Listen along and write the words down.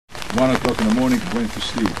1 o'clock in the morning, went to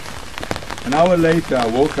sleep. An hour later, I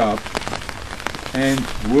woke up, and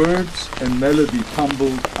words and melody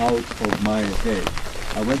tumbled out of my head.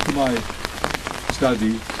 I went to my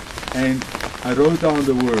study, and I wrote down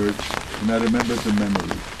the words, and I remembered the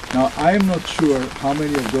memory. Now, I am not sure how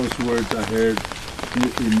many of those words I heard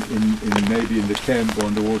in maybe in the camp or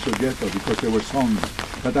in the Warsaw Ghetto, because they were songs.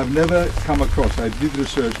 But I've never come across, I did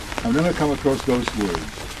research, I've never come across those words.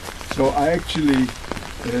 So I actually,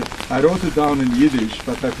 I wrote it down in Yiddish,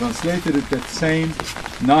 but I translated it that same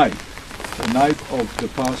night, the night of the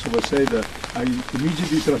Passover Seder. I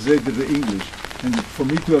immediately translated the English. And for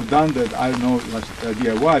me to have done that, I have no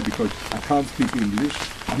idea why, because I can't speak English.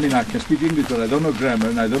 I mean, I can speak English, but I don't know grammar,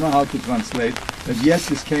 and I don't know how to translate. And yet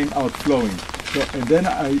this came out flowing. So, and then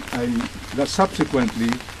I subsequently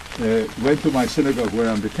went to my synagogue where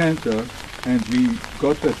I'm the cantor, and we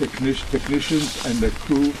got the technicians and the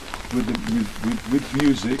crew with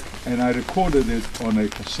music, and I recorded it on a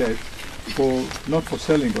cassette, not for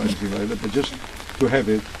selling or anything like that, but just to have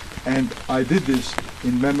it. And I did this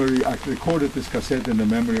in memory. I recorded this cassette in the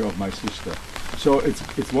memory of my sister. So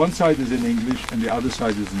it's one side is in English and the other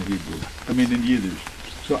side is in Hebrew. I mean in Yiddish.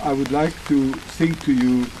 So I would like to sing to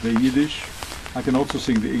you the Yiddish. I can also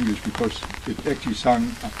sing the English because it actually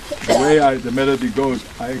sung the way the melody goes.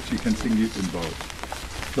 I actually can sing it in both.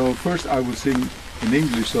 So first I will sing in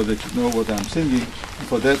English so that you know what I'm singing. And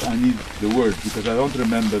for that I need the words, because I don't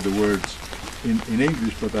remember the words in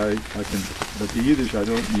English, but I can. But the Yiddish I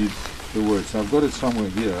don't need the words. So I've got it somewhere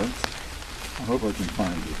here. I hope I can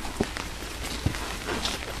find it.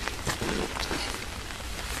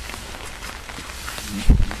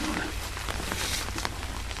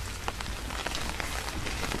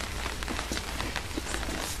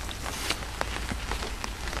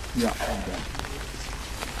 Yeah, okay.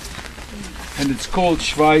 And it's called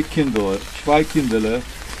Zwei Kindele,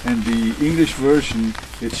 and the English version,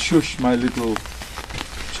 it's Shush My Little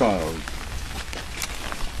Child.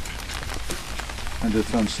 And the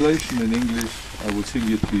translation in English, I will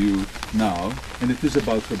sing it to you now, and it is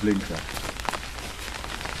about Treblinka.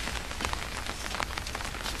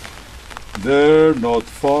 There, not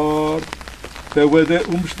far, there where the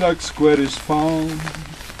Umschlag Square is found,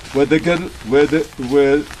 where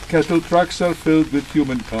cattle trucks are filled with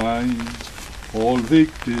humankind, all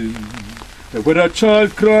victims. There where a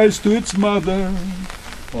child cries to its mother,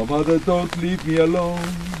 "Oh mother, don't leave me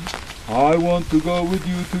alone, I want to go with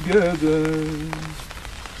you together."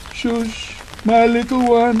 Shush, my little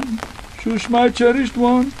one, shush, my cherished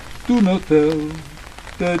one, do not tell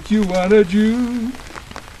that you are a Jew.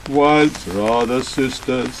 While brothers,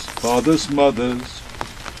 sisters, fathers, mothers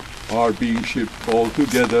are being shipped all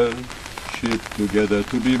together, shipped together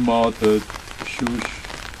to be martyred. Shush,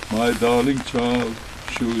 my darling child,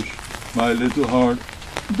 shush, my little heart,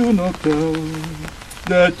 do not tell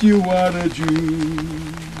that you are a Jew.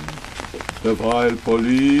 The vile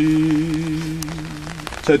police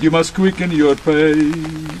said you must quicken your pace.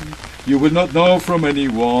 You will not know from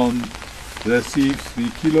anyone. Receive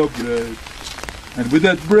 3 kilo bread. And with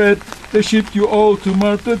that bread they shipped you all to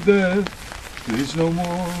martyr death. There is no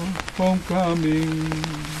more homecoming.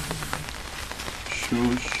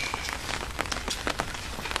 Shush.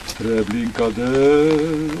 Treblinka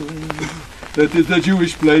there. That is the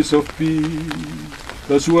Jewish place of peace.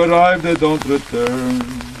 Those who arrive, they don't return.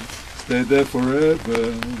 Stay there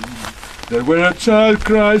forever. There where a child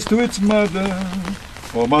cries to its mother,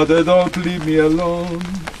 "Oh mother, don't leave me alone,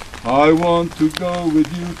 I want to go with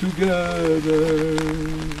you together."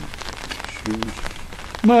 Shush,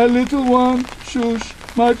 my little one, shush,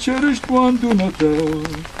 my cherished one, do not tell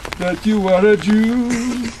that you are a Jew.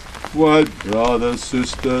 While brothers,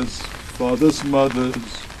 sisters, fathers, mothers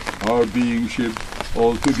are being shipped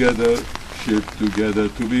all together, shipped together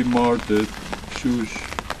to be martyred. Shush,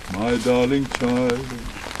 my darling child,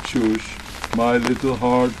 shush, my little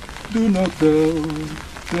heart, do not tell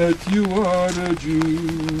that you are a Jew.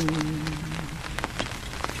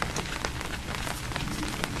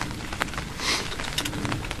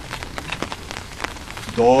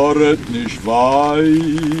 Dort nicht weit,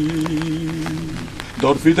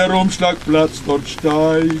 dort wie der Umschlagplatz dort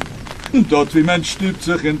steigt, dort wie man stützt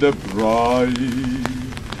sich in der Brei,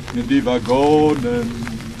 in die Waggonen,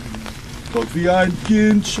 dort wie ein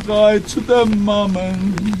Kind schreit zu der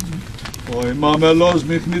Mammen, "Oi Mama, lass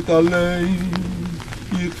mich nicht allein,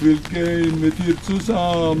 ich will gehen mit dir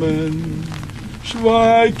zusammen."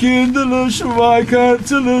 Schweig, Kinderle, schweig,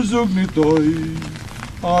 Herzele, sag nicht euch,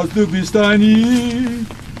 als du bist ein Ich,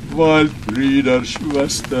 weil Brüder,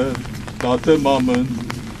 Schwester, Tate, Mammen,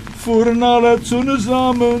 fuhren alle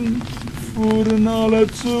zusammen, fuhren alle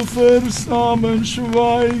zu versammeln.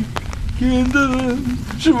 Schweig, Kinderen,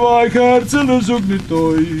 schweig, Herzele, such nicht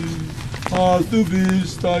euch, als du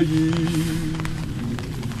bist da hier.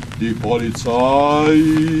 Die Polizei,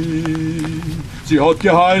 sie hat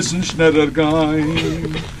geheißen, schneller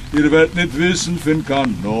gehen, ihr werdet nicht wissen, find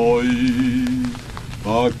kann neu.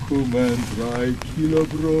 Da kommen 3 Kilo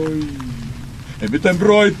Bräut, und mit dem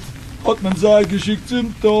Bräut hat man sei geschickt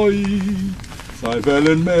zum Toi. Sei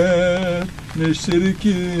wollen mehr nicht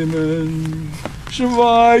zurückkommen.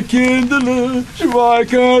 Schweig, Kinderle,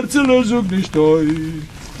 schweig, Herzele, such nicht euch,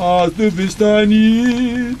 als du bist ein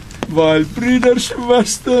hier. Weil Brüder,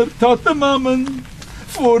 Schwester, Tate, Mammen,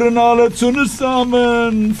 fuhren alle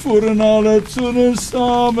zusammen,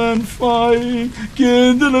 fei.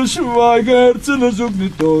 Kinderle, schweig, Herzele, such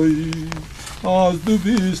nicht euch, als du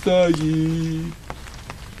bist da hier.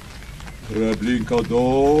 Treblinka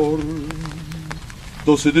dort,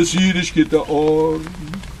 das ist das jüdisch geht der Ort.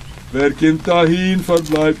 Wer kommt dahin,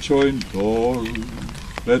 verbleibt schon dort,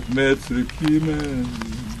 wird mehr zurückkommen.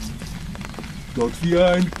 Dort wie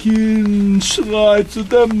ein Kind schreit zu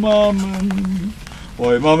der Mammen,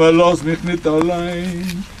 oi Mama, lass mich nicht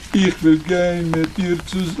allein, ich will gehen mit dir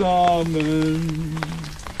zusammen.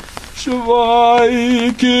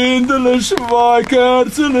 Schweig, Kinderle, schweig,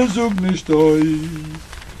 Herzele, such nicht euch,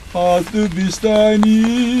 als du bist ein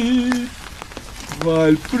Jid.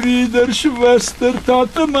 Weil Brüder, Schwester,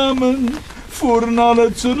 Tate, Mammen, fuhren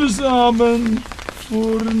alle zusammen,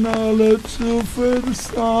 fuhren alle zu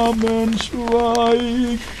versammeln.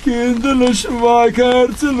 Schweig, Kinderle, schweig,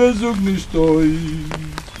 Herzele, such nicht euch,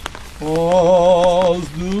 als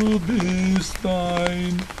du bist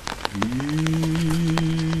ein Jid.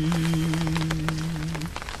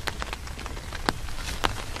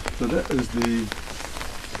 So that is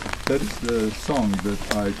the song that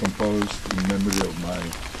I composed in memory of my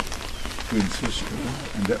twin sister,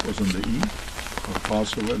 and that was on the eve of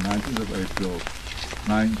Passover, 19th of April,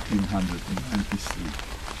 1993.